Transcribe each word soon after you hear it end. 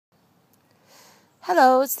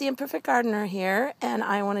Hello, it's the Imperfect Gardener here, and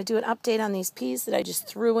I want to do an update on these peas that I just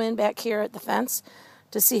threw in back here at the fence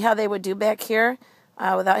to see how they would do back here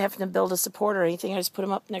without having to build a support or anything. I just put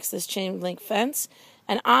them up next to this chain link fence,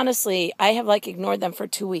 and honestly, I have ignored them for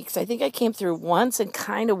 2 weeks. I think I came through once and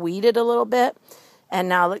kind of weeded a little bit, and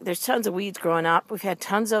now look, there's tons of weeds growing up. We've had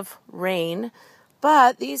tons of rain,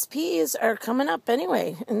 but these peas are coming up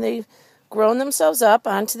anyway, and they've grown themselves up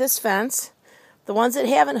onto this fence. The ones that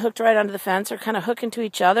haven't hooked right onto the fence are kind of hooking to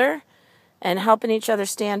each other and helping each other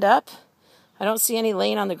stand up. I don't see any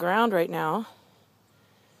laying on the ground right now.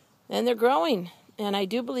 And they're growing. And I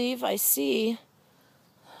do believe I see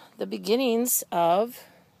the beginnings of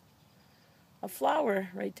a flower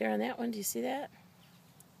right there on that one. Do you see that?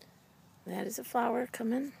 That is a flower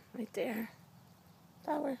coming right there.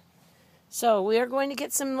 Flower. So we are going to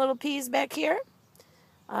get some little peas back here.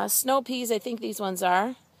 Snow peas, I think these ones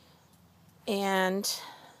are. And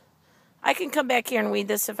I can come back here and weed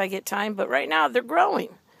this if I get time, but right now they're growing.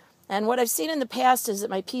 And what I've seen in the past is that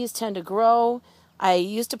my peas tend to grow. I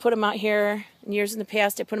used to put them out here years in the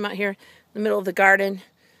past. I put them out here in the middle of the garden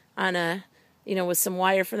on a, with some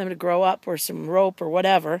wire for them to grow up or some rope or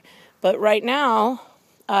whatever. But right now,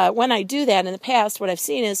 when I do that in the past, what I've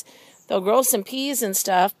seen is they'll grow some peas and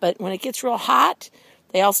stuff, but when it gets real hot,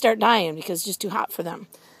 they all start dying because it's just too hot for them.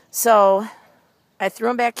 So I threw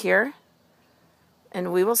them back here.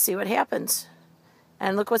 And we will see what happens.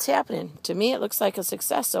 And look what's happening. To me, it looks like a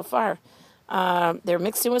success so far. They're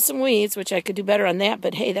mixed in with some weeds, which I could do better on that,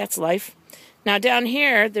 but hey, that's life. Now down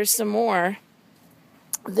here, there's some more.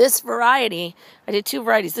 This variety, I did 2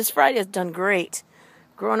 varieties. This variety has done great.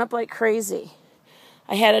 Growing up like crazy.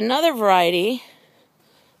 I had another variety,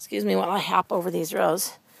 excuse me while I hop over these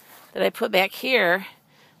rows, that I put back here.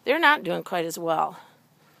 They're not doing quite as well.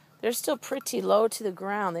 They're still pretty low to the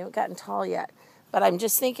ground. They haven't gotten tall yet. But I'm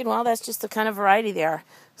just thinking, well, that's just the kind of variety they are.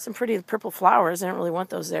 Some pretty purple flowers. I don't really want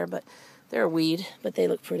those there, but they're a weed, but they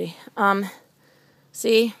look pretty.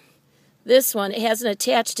 See, this one, it hasn't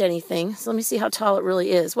attached to anything. So let me see how tall it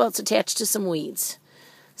really is. Well, it's attached to some weeds.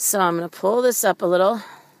 So I'm going to pull this up a little.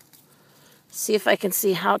 See if I can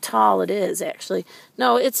see how tall it is, actually.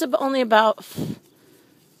 No, it's only about,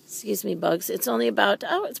 excuse me, bugs. It's only about,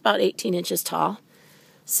 it's about 18 inches tall.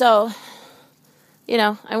 So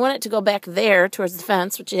I want it to go back there towards the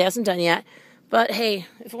fence, which it hasn't done yet. But, hey,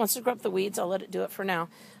 if it wants to grow up the weeds, I'll let it do it for now.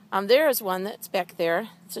 There is one that's back there.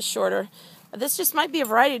 It's a shorter. This just might be a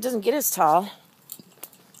variety. It doesn't get as tall.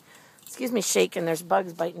 Excuse me shaking. There's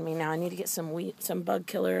bugs biting me now. I need to get some bug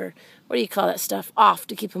killer, what do you call that stuff, off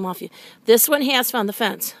to keep them off you. This one has found the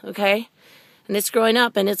fence, okay? And it's growing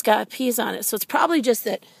up, and it's got peas on it. So it's probably just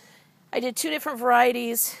that I did 2 different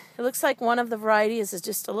varieties. It looks like one of the varieties is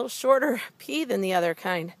just a little shorter pea than the other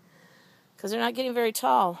kind because they're not getting very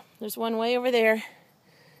tall. There's one way over there.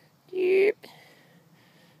 Yep.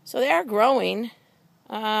 So they are growing.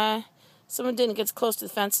 Some didn't get as close to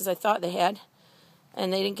the fence as I thought they had,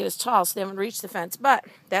 and they didn't get as tall, so they haven't reached the fence. But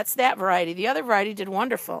that's that variety. The other variety did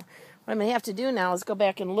wonderful. What I'm going to have to do now is go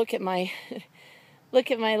back and look at my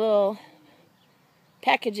little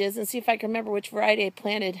packages and see if I can remember which variety I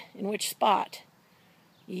planted in which spot.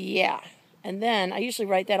 Yeah. And then I usually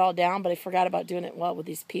write that all down, but I forgot about doing it well with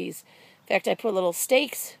these peas. In fact, I put little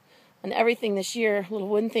stakes on everything this year, little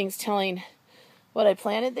wooden things telling what I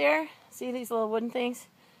planted there. See these little wooden things?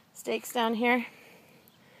 Stakes down here.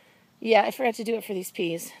 Yeah, I forgot to do it for these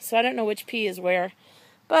peas. So I don't know which pea is where,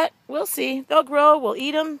 but we'll see. They'll grow. We'll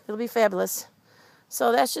eat them. It'll be fabulous.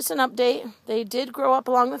 So that's just an update. They did grow up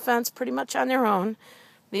along the fence pretty much on their own.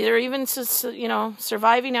 They're even,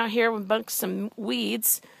 surviving out here with some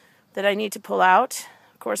weeds that I need to pull out.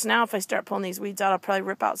 Of course, now if I start pulling these weeds out, I'll probably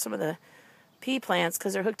rip out some of the pea plants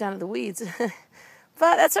because they're hooked onto the weeds.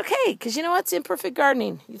 But that's okay, because you know what? It's imperfect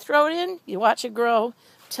gardening. You throw it in, you watch it grow. I'm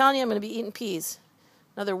telling you, I'm going to be eating peas.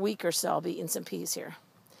 Another week or so, I'll be eating some peas here.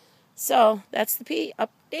 So that's the pea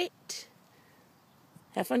update.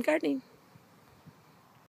 Have fun gardening.